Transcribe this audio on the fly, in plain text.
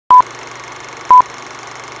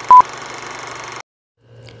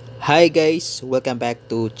Hi guys, welcome back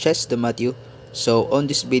to Chess the Matthew. So on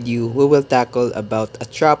this video, we will tackle about a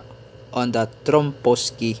trap on the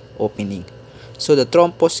Trompowsky opening. So the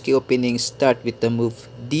Trompowsky opening start with the move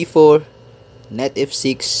d4, knight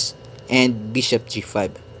f6, and bishop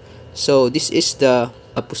g5. So this is the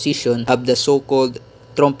position of the so-called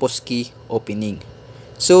Trompowsky opening.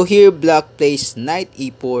 So here black plays knight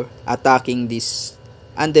e4, attacking this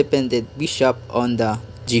independent bishop on the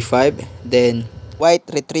g5. Then white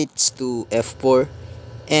retreats to f4,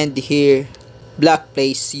 and here black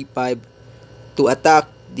plays c5 to attack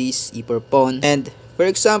this e4 pawn. And for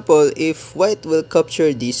example, if white will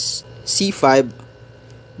capture this c5,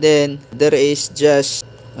 then there is just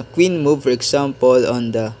a queen move, for example,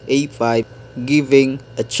 on the a5, giving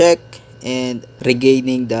a check and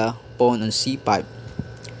regaining the pawn on c5.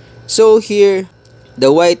 So here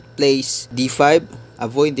the white plays d5,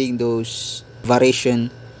 avoiding those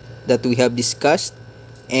variation that we have discussed,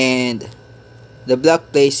 and the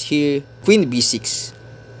black plays here queen b6.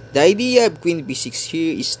 The idea of queen b6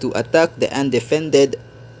 here is to attack the undefended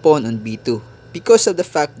pawn on b2, because of the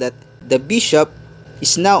fact that the bishop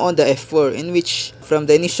is now on the f4, in which from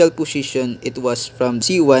the initial position it was from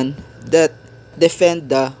c1 that defend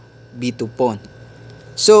the b2 pawn.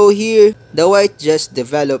 So here the white just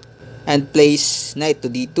developed and plays knight to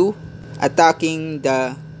d2, attacking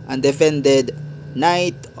the undefended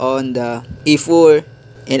knight on the e4.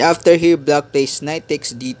 And after here black plays knight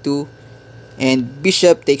takes d2 and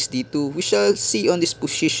bishop takes d2. We shall see on this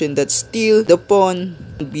position that still the pawn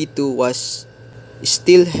on b2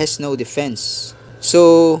 still has no defense.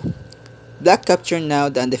 So black capture now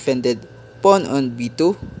the undefended pawn on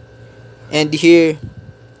b2, and here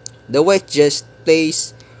the white just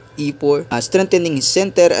plays e4, strengthening his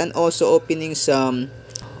center and also opening some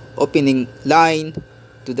line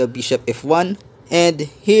to the bishop f1. And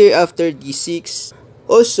here after d6,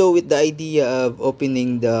 also with the idea of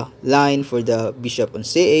opening the line for the bishop on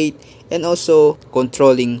c8 and also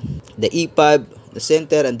controlling the e5, the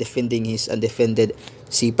center, and defending his undefended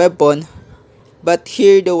c5 pawn. But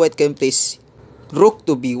here the white can place rook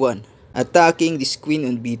to b1, attacking this queen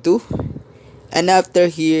on b2. And after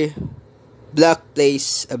here black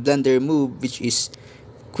plays a blunder move, which is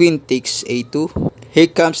queen takes a2. Here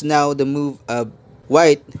comes now the move of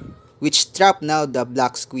white, which trap now the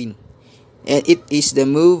black's queen, and it is the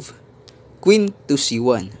move queen to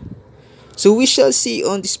c1. So we shall see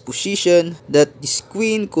on this position that this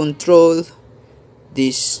queen control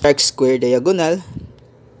this dark square diagonal,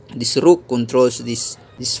 this rook controls these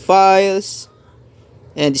files,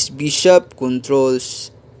 and this bishop controls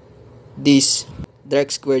this dark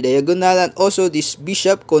square diagonal, and also this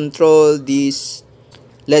bishop control this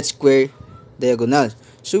light square diagonal.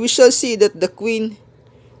 So we shall see that the queen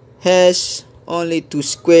has only 2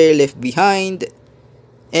 square left behind,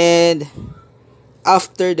 and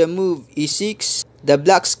after the move e6, the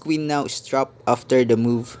black's queen now is trapped after the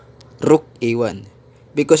move rook a1,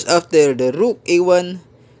 because after the rook a1,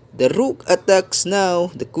 the rook attacks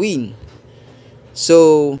now the queen.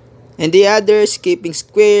 So, and the other escaping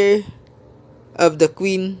square of the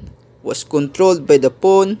queen was controlled by the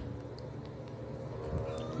pawn,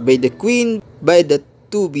 by the queen, by the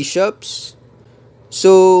 2 bishops.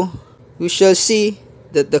 So we shall see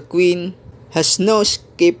that the queen has no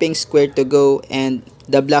escaping square to go, and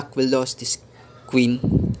the black will lose this queen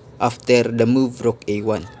after the move rook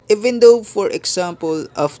a1. Even though, for example,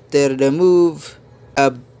 after the move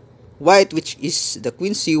of white, which is the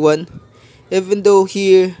queen c1, even though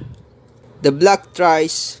here the black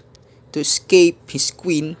tries to escape his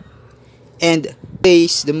queen and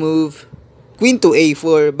plays the move queen to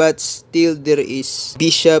a4, but still there is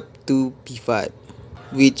bishop to b5,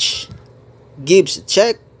 which gives a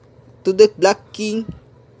check to the black king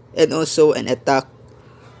and also an attack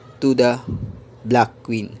to the black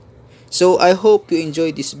queen. So I hope you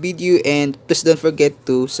enjoyed this video, and please don't forget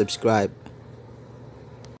to subscribe.